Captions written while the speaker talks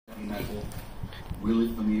We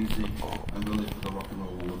live for music, and we live for the Rock and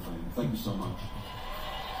Roll Hall of Fame. Thank you so much.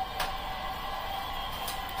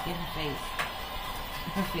 Get her face.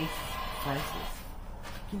 Her face is priceless.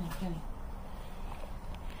 Come here.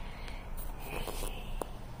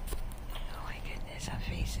 Oh my goodness, her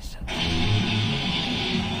face is so good.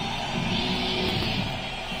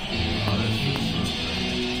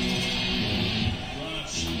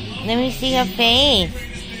 Let me see her face.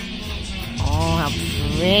 Oh, how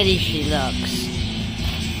pretty she looks.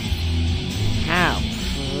 How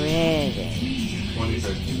pretty.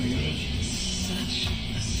 2013,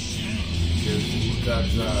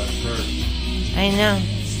 That's Kurt. I know.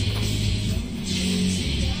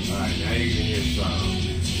 Alright, now you can hear some.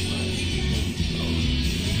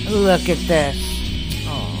 Look at this.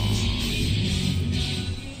 Oh.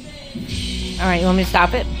 Alright, you want me to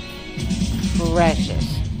stop it? Precious.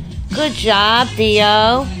 Good job,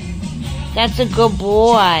 Theo. That's a good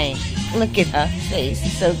boy. Look at her face.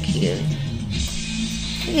 So cute.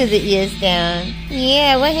 Look at the ears down.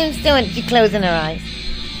 Yeah, what him's doing? She's closing her eyes.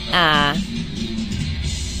 Ah.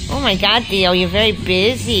 Oh my God, Theo, you're very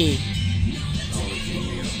busy.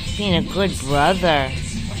 Being a good brother.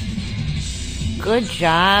 Good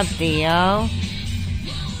job, Theo.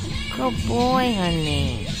 Good boy,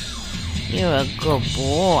 honey. You're a good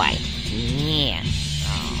boy. Yeah.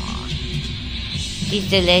 Aww. She's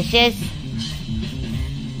delicious.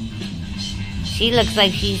 She looks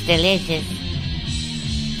like she's delicious.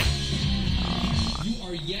 You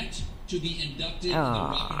are yet to be inducted in the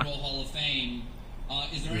Rock and Roll Hall of Fame.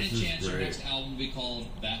 Is there any chance your next album will be called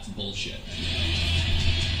That's Bullshit?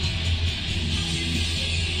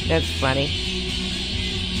 That's funny.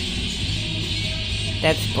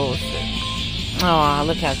 That's bullshit. Oh,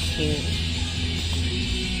 look how cute.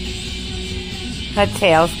 Her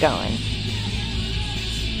tail's going.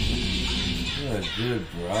 You're a good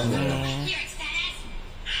brother. Yeah.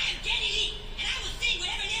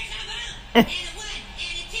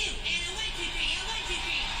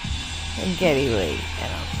 Getty Lee.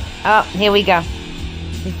 Oh, here we go.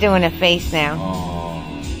 He's doing a face now. Oh,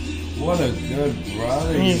 what a good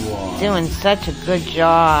brother He's you are. doing such a good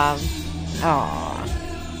job. Oh,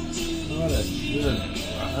 What a good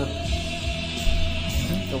brother.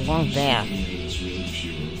 the one bath. He's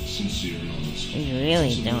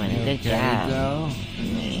really doing a good job.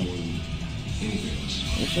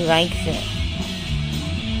 He likes it.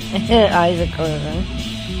 Eyes are closing.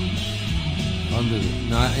 Under the,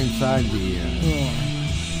 not inside the. Yeah.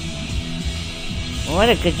 What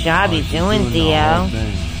a good job he's doing, the Theo. whole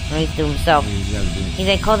thing. Let me do himself. You gotta do. He's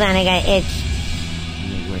like, hold on, I got an itch.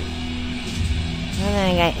 Yeah, wait. Hold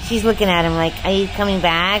on, she's looking at him like, are you coming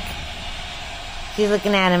back? She's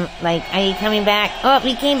looking at him like, are you coming back? Oh,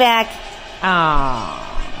 he came back. Oh,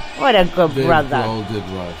 what a good Big brother. Bro did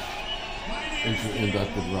Rush.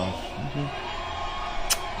 Inducted Rush.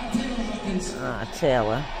 Oh,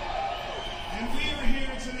 Taylor. And we are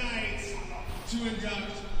here tonight to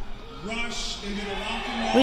induct Rush into the Rock and Roll